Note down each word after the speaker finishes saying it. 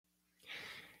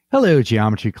Hello,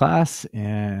 geometry class,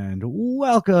 and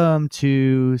welcome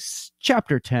to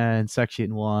chapter 10,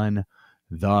 section 1,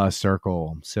 the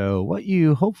circle. So what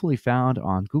you hopefully found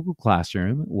on Google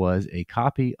Classroom was a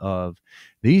copy of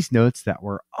these notes that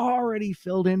were already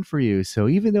filled in for you. So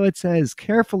even though it says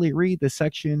carefully read the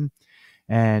section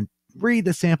and read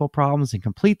the sample problems and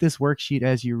complete this worksheet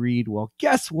as you read, well,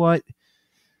 guess what?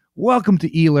 Welcome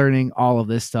to e-learning. All of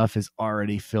this stuff is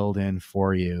already filled in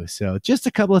for you. So just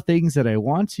a couple of things that I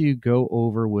want to go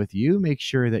over with you, make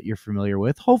sure that you're familiar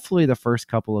with. Hopefully the first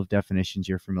couple of definitions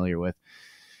you're familiar with.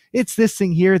 It's this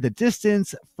thing here, the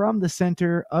distance from the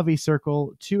center of a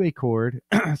circle to a chord.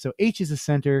 So H is the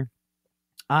center,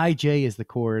 IJ is the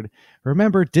chord.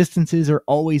 Remember, distances are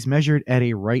always measured at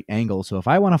a right angle. So if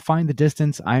I want to find the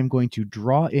distance, I'm going to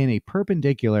draw in a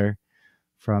perpendicular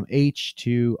from H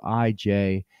to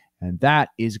IJ, and that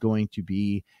is going to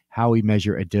be how we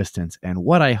measure a distance. And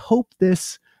what I hope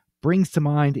this brings to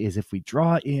mind is if we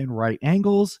draw in right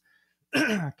angles,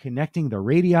 connecting the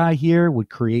radii here would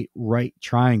create right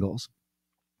triangles.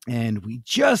 And we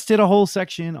just did a whole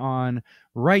section on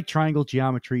right triangle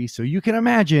geometry, so you can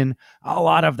imagine a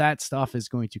lot of that stuff is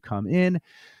going to come in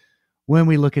when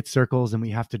we look at circles and we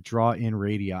have to draw in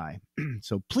radii.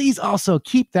 So please also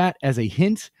keep that as a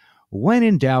hint. When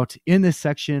in doubt, in this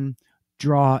section,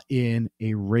 draw in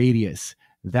a radius.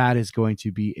 That is going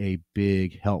to be a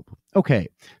big help. Okay,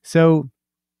 so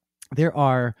there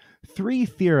are three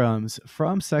theorems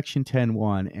from section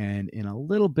 10.1, and in a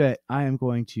little bit, I am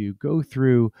going to go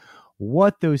through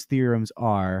what those theorems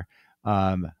are.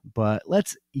 But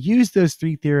let's use those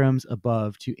three theorems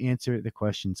above to answer the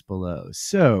questions below.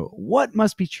 So what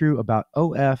must be true about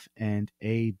OF and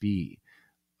AB?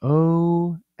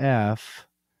 OF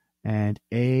and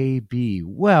AB.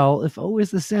 Well, if O is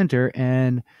the center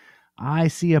and I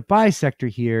see a bisector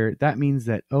here, that means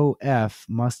that OF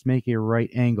must make a right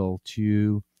angle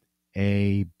to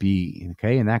AB.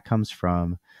 Okay, and that comes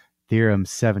from theorem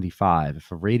 75.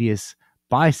 If a radius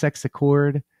bisects a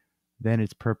chord, then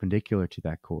it's perpendicular to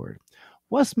that chord.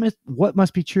 What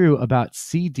must be true about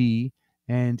CD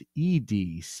and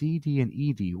ED? CD and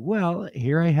ED. Well,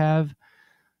 here I have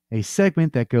a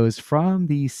segment that goes from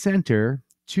the center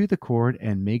to the chord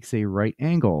and makes a right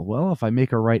angle. Well, if I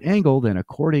make a right angle, then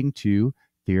according to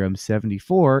theorem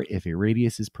 74, if a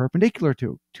radius is perpendicular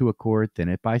to a chord, then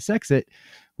it bisects it.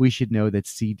 We should know that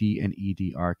CD and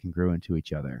ED are congruent to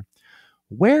each other.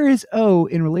 Where is O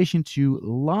in relation to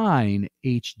line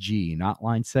HG, not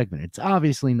line segment? It's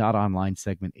obviously not on line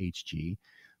segment HG,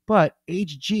 but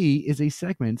HG is a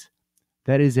segment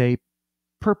that is a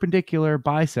perpendicular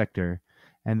bisector,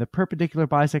 and the perpendicular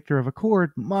bisector of a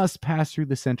chord must pass through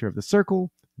the center of the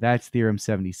circle. That's theorem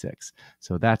 76.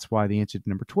 So that's why the answer to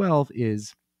number 12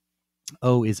 is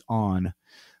O is on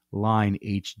line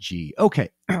HG.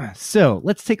 Okay, so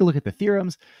let's take a look at the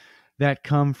theorems that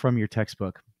come from your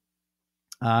textbook.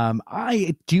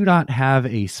 I do not have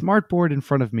a smartboard in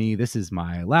front of me. This is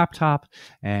my laptop,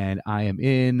 and I am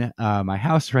in my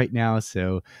house right now.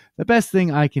 So the best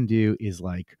thing I can do is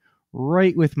like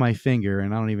write with my finger,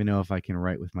 and I don't even know if I can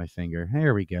write with my finger.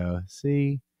 There we go.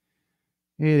 See,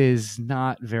 it is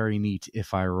not very neat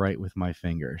if I write with my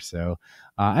finger. So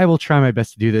I will try my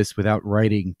best to do this without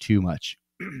writing too much.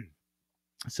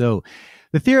 So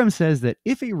the theorem says that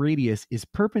if a radius is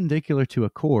perpendicular to a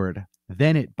chord,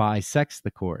 then it bisects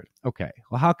the chord. Okay,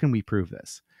 well, how can we prove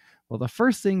this? Well, the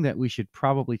first thing that we should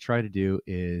probably try to do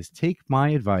is take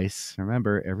my advice.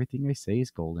 Remember, everything I say is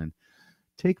golden.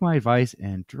 Take my advice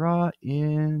and draw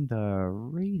in the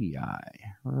radii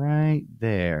right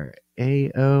there,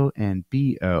 AO and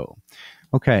BO.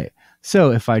 Okay,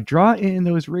 so if I draw in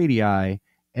those radii,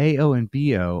 AO and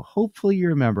BO, hopefully you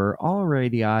remember all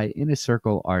radii in a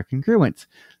circle are congruent.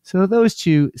 So those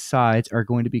two sides are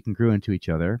going to be congruent to each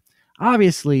other.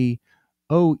 Obviously,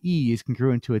 OE is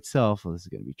congruent to itself. Well, this is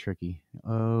going to be tricky.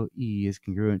 OE is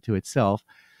congruent to itself.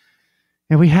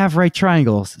 And we have right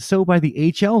triangles. So by the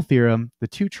HL theorem, the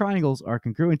two triangles are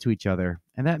congruent to each other.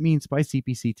 And that means by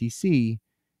CP/CTC,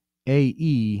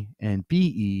 AE and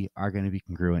BE are going to be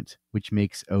congruent, which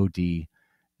makes OD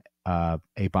a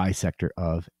bisector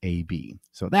of AB.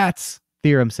 So that's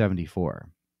theorem 74.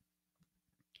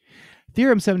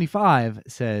 Theorem 75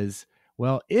 says,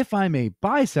 well, if I'm a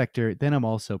bisector, then I'm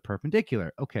also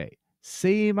perpendicular. Okay,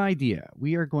 same idea.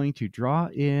 We are going to draw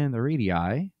in the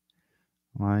radii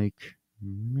like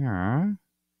and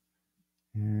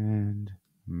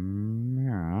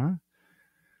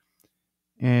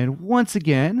and once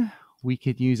again, we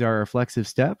could use our reflexive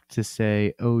step to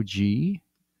say OG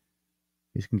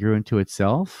is congruent to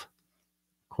itself.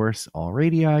 Of course, all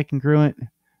radii congruent. I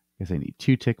guess I need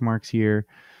two tick marks here.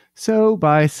 So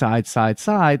by side, side,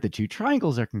 side, the two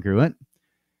triangles are congruent.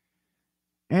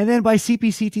 And then by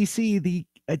CPCTC, the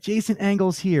adjacent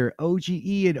angles here, OGE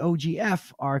and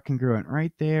OGF, are congruent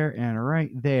right there and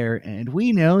right there. And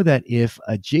we know that if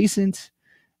adjacent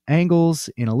angles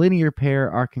in a linear pair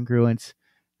are congruent,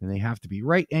 then they have to be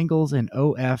right angles, and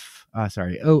OH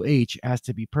has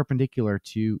to be perpendicular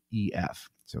to EF.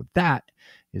 So that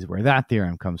is where that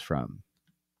theorem comes from.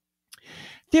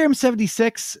 Theorem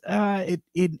 76, it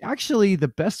actually, the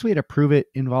best way to prove it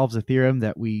involves a theorem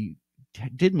that we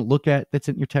didn't look at that's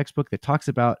in your textbook that talks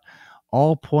about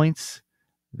all points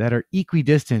that are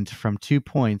equidistant from 2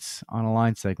 points on a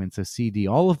line segment. So CD,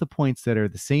 all of the points that are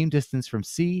the same distance from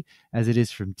C as it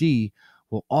is from D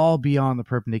will all be on the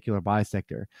perpendicular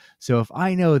bisector. So if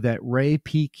I know that ray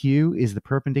PQ is the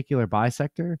perpendicular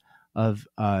bisector of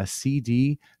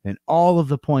CD, then all of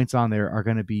the points on there are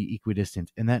going to be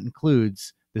equidistant. And that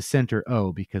includes the center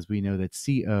O, because we know that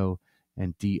CO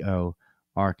and DO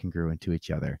are congruent to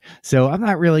each other. So I'm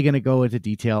not really going to go into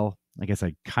detail. I guess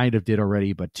I kind of did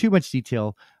already, but too much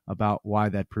detail about why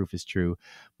that proof is true.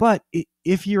 But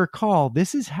if you recall,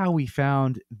 this is how we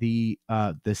found the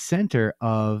center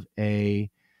of the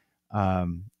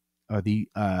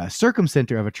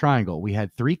circumcenter of a triangle. We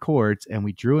had 3 chords, and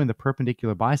we drew in the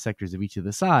perpendicular bisectors of each of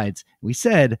the sides. We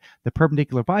said the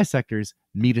perpendicular bisectors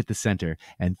meet at the center,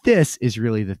 and this is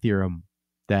really the theorem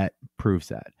that proves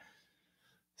that.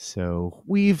 So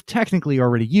we've technically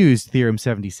already used Theorem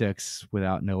 76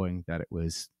 without knowing that it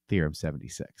was Theorem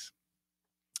 76.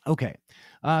 Okay,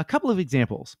 a couple of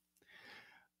examples.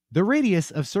 The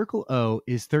radius of circle O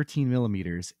is 13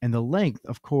 millimeters, and the length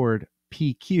of chord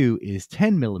PQ is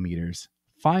 10 millimeters.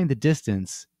 Find the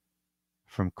distance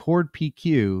from chord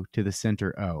PQ to the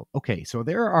center O. Okay, so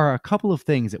there are a couple of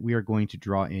things that we are going to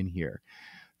draw in here.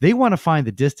 They want to find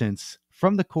the distance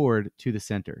from the chord to the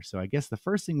center. So I guess the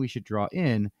first thing we should draw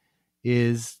in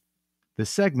is the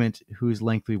segment whose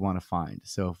length we want to find.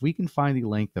 So if we can find the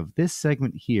length of this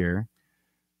segment here,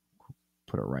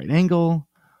 put a right angle,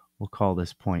 we'll call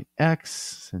this point X,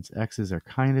 since X's are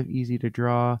kind of easy to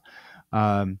draw.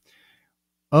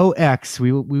 OX,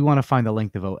 we want to find the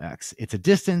length of OX. It's a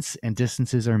distance, and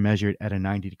distances are measured at a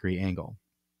 90-degree angle.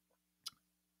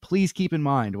 Please keep in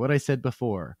mind what I said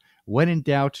before. When in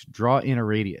doubt, draw in a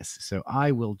radius. So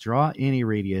I will draw in a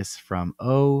radius from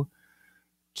O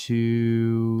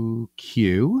to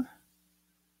Q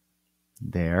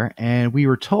there. And we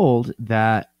were told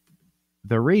that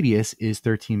the radius is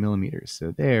 13 millimeters.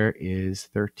 So there is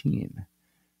 13.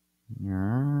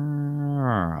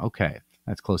 Okay,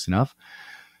 that's close enough.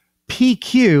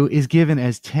 PQ is given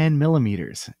as 10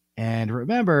 millimeters. And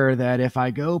remember that if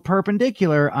I go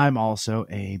perpendicular, I'm also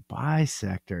a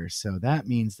bisector. So that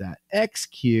means that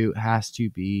XQ has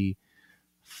to be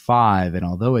 5. And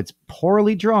although it's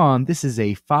poorly drawn, this is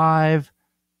a 5,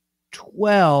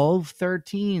 12,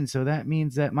 13. So that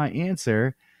means that my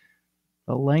answer,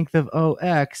 the length of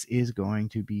OX, is going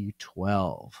to be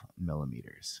 12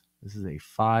 millimeters. This is a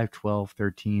 5, 12,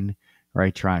 13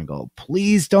 right triangle.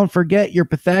 Please don't forget your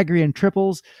Pythagorean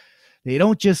triples. They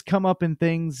don't just come up in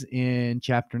things in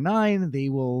chapter 9.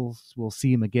 We'll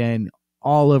see them again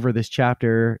all over this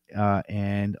chapter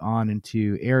and on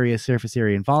into area, surface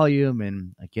area, and volume,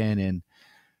 and again in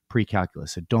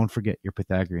pre-calculus. So don't forget your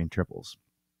Pythagorean triples.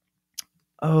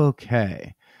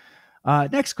 Okay.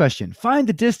 Next question. Find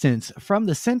the distance from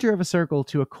the center of a circle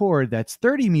to a chord that's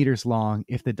 30 meters long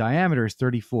if the diameter is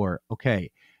 34.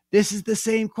 Okay. This is the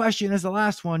same question as the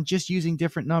last one, just using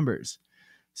different numbers.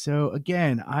 So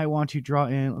again, I want to draw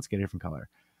in, let's get a different color.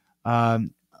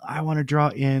 I want to draw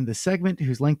in the segment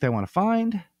whose length I want to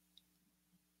find.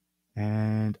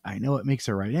 And I know it makes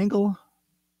a right angle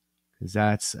because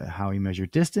that's how we measure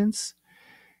distance.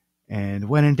 And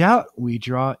when in doubt, we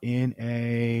draw in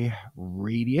a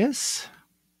radius.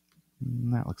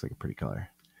 That looks like a pretty color.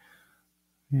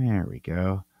 There we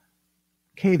go.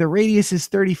 Okay, the radius is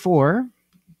 34.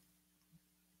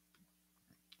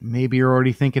 Maybe you're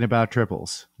already thinking about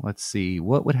triples. Let's see.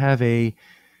 What would have a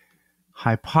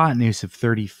hypotenuse of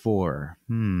 34?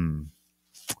 I don't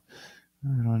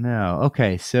know.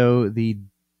 Okay, so the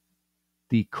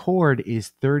chord is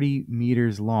 30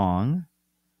 meters long.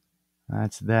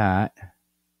 That's that.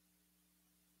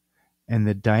 And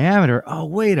the diameter, oh,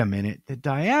 wait a minute. The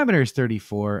diameter is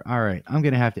 34. All right, I'm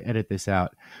going to have to edit this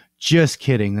out. Just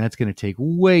kidding. That's going to take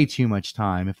way too much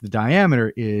time. If the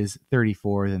diameter is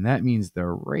 34, then that means the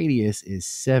radius is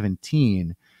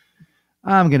 17.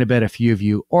 I'm going to bet a few of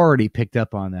you already picked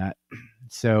up on that.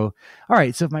 So, all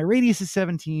right, so if my radius is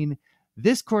 17,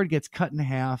 this chord gets cut in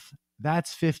half.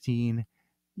 That's 15.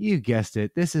 You guessed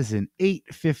it. This is an 8,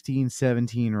 15,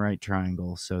 17 right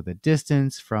triangle. So the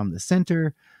distance from the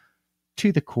center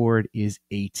to the chord is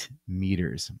 8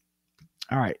 meters.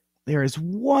 All right. There is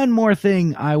one more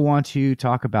thing I want to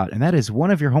talk about, and that is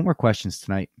one of your homework questions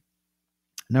tonight.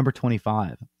 Number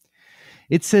 25.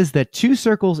 It says that two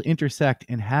circles intersect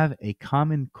and have a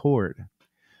common chord.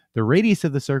 The radius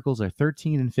of the circles are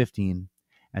 13 and 15,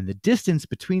 and the distance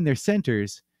between their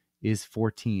centers is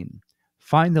 14.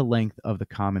 Find the length of the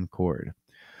common chord.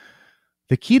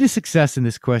 The key to success in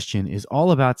this question is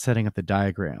all about setting up the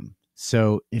diagram.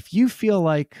 So if you feel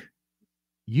like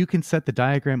you can set the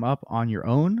diagram up on your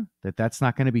own, that's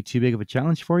not going to be too big of a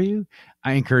challenge for you,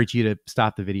 I encourage you to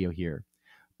stop the video here.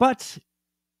 But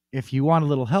if you want a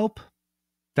little help,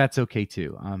 that's okay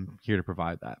too. I'm here to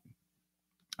provide that.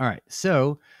 All right,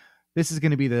 so this is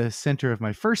going to be the center of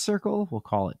my first circle. We'll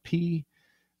call it P.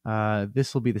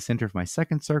 This will be the center of my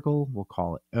second circle. We'll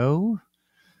call it O.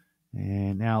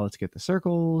 And now let's get the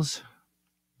circles.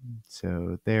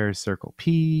 So there's circle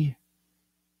P.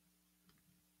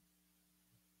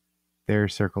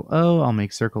 There's circle O. I'll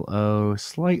make circle O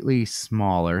slightly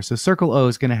smaller. So circle O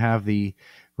is going to have the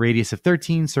radius of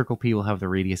 13. Circle P will have the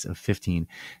radius of 15.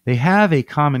 They have a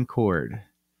common chord.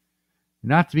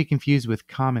 Not to be confused with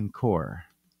Common Core.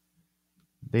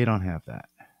 They don't have that.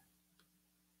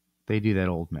 They do that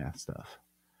old math stuff.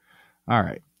 All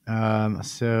right.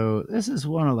 So this is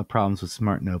one of the problems with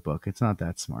Smart Notebook. It's not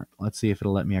that smart. Let's see if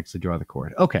it'll let me actually draw the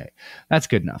chord. Okay, that's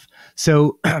good enough.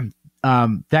 So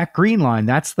that green line,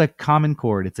 that's the common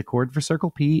chord. It's a chord for circle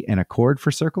P and a chord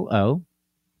for circle O.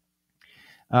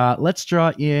 Let's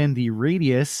draw in the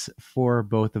radius for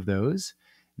both of those.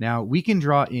 Now, we can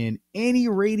draw in any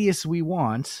radius we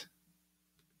want,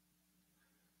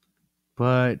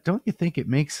 but don't you think it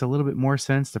makes a little bit more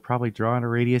sense to probably draw in a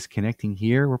radius connecting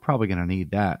here? We're probably going to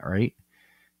need that, right?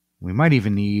 We might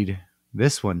even need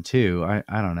this one too.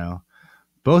 I don't know.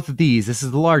 Both of these, this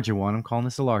is the larger one. I'm calling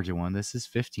this a larger one. This is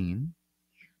 15.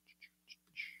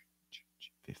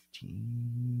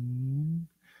 15.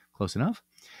 Close enough.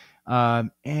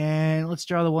 And let's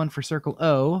draw the one for circle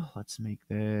O. Let's make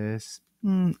this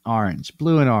orange,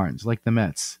 blue and orange, like the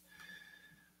Mets.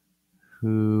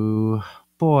 Who,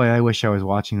 boy, I wish I was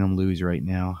watching them lose right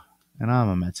now. And I'm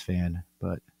a Mets fan,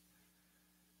 but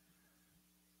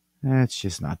that's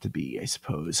just not to be, I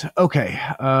suppose. Okay,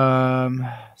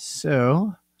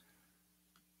 so,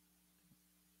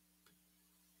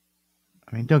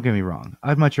 I mean, don't get me wrong.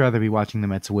 I'd much rather be watching the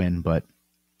Mets win, but,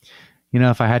 you know,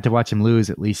 if I had to watch them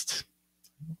lose, at least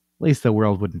the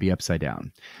world wouldn't be upside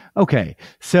down. Okay,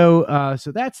 so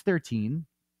that's 13.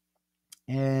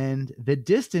 And the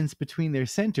distance between their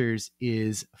centers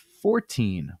is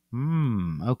 14.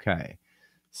 Okay.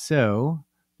 So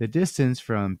the distance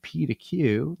from P to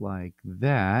Q, like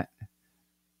that.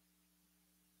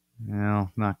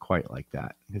 Well, not quite like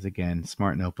that. Because again,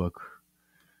 Smart Notebook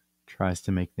tries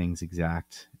to make things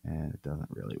exact, and it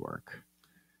doesn't really work.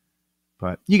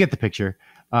 But you get the picture.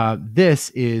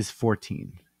 This is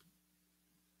 14.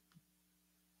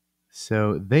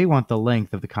 So they want the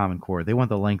length of the common chord. They want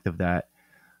the length of that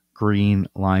green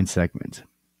line segment.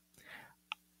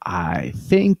 I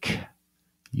think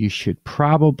you should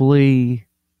probably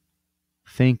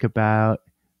think about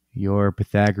your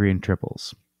Pythagorean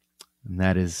triples. And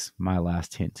that is my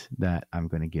last hint that I'm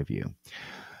going to give you.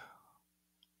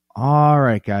 All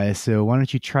right, guys. So why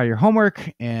don't you try your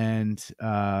homework? And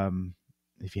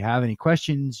if you have any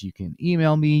questions, you can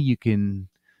email me.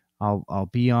 I'll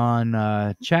be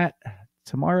on chat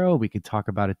tomorrow. We could talk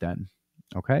about it then.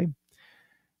 Okay.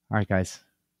 All right, guys.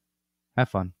 Have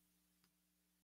fun.